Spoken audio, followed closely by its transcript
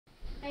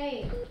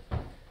Hey,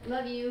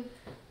 love you.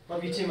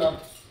 Love you too, Mom.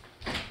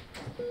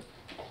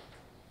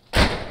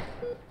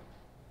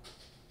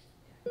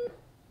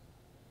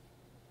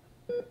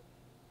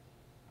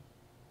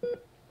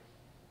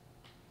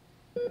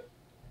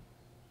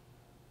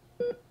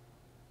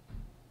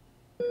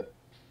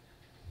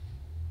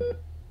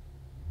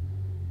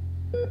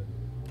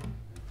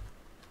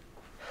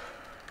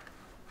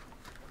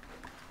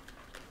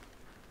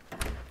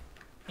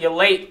 You're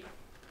late.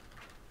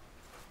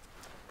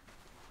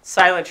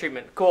 Silent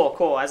treatment. Cool,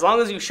 cool. As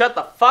long as you shut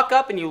the fuck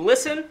up and you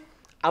listen,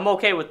 I'm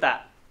okay with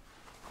that.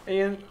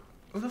 Ian,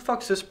 who the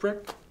fuck's this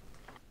prick?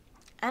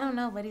 I don't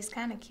know, but he's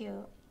kind of cute.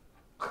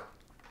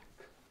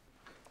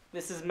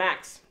 This is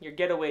Max, your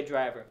getaway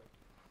driver.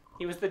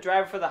 He was the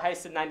driver for the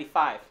heist in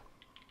 '95.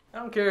 I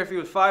don't care if he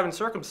was 5 and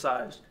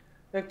circumcised.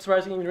 I'm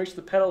surprised he can even reach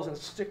the pedals and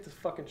stick to the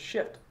fucking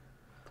shift.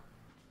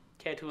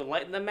 Care to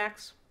enlighten them,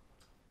 Max?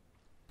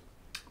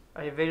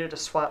 I evaded a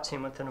SWAT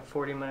team within a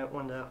 40-minute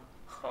window.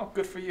 Oh,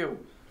 good for you.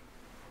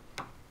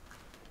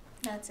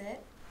 That's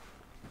it?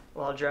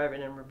 While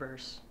driving in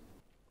reverse.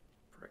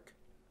 Prick.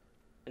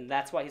 And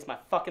that's why he's my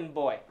fucking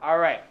boy.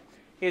 Alright,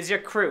 here's your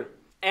crew.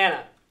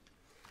 Anna,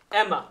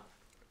 Emma,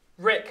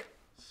 Rick.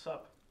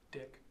 Sup,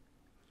 dick.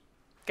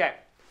 Okay,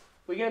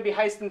 we're gonna be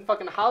heisting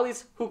fucking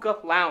Holly's Hookah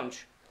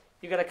Lounge.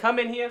 You gotta come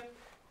in here,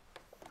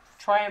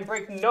 try and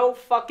break no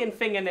fucking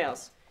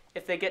fingernails.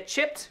 If they get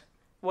chipped,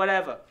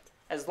 whatever.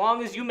 As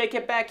long as you make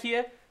it back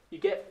here, you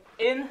get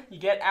in, you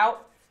get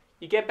out,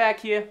 you get back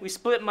here, we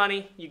split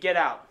money, you get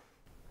out.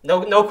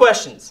 No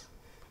questions.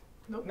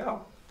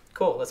 No.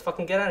 Cool, let's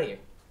fucking get out of here.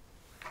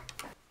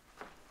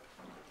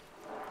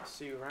 I'll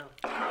see you around.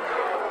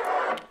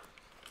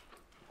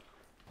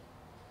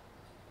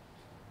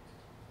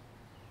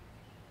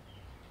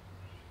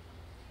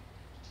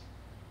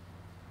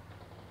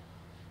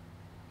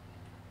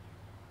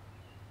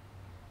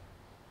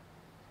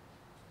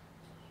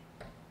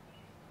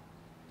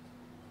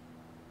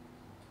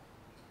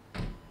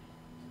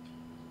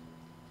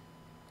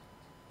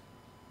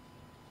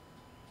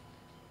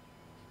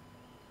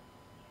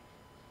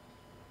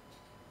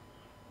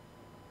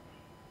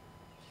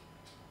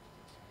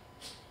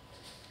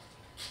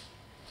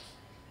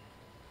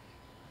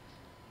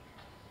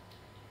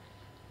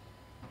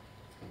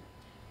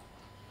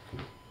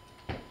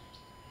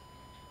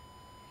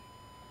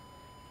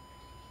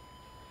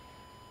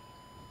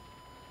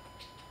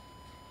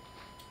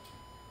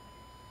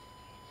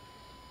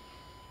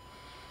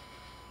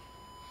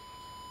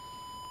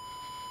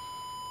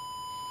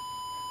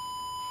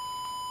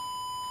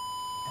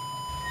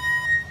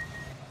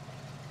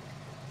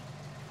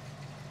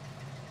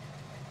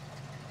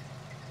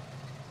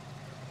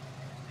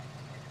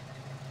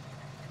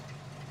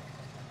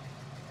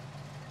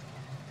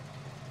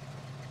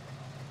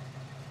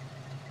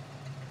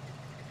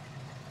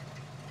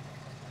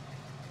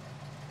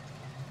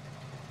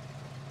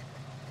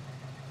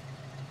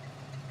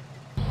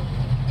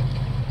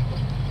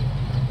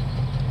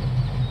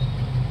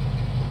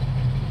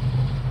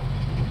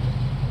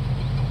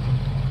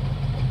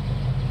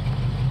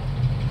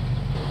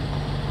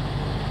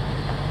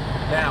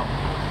 Now.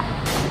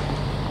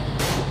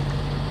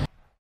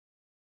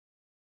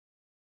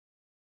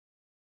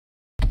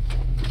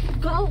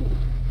 Go!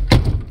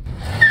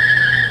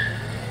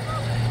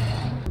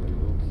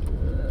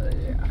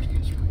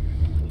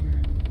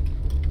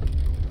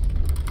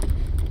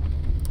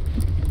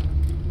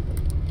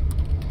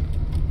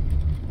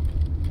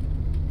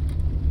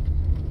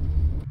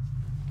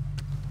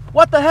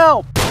 What the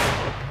hell?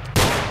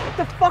 What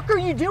the fuck are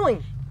you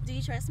doing? Do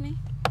you trust me?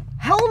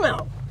 Hell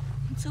no!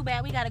 Too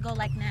bad, we gotta go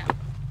like now.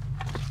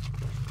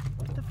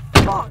 What the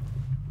fuck?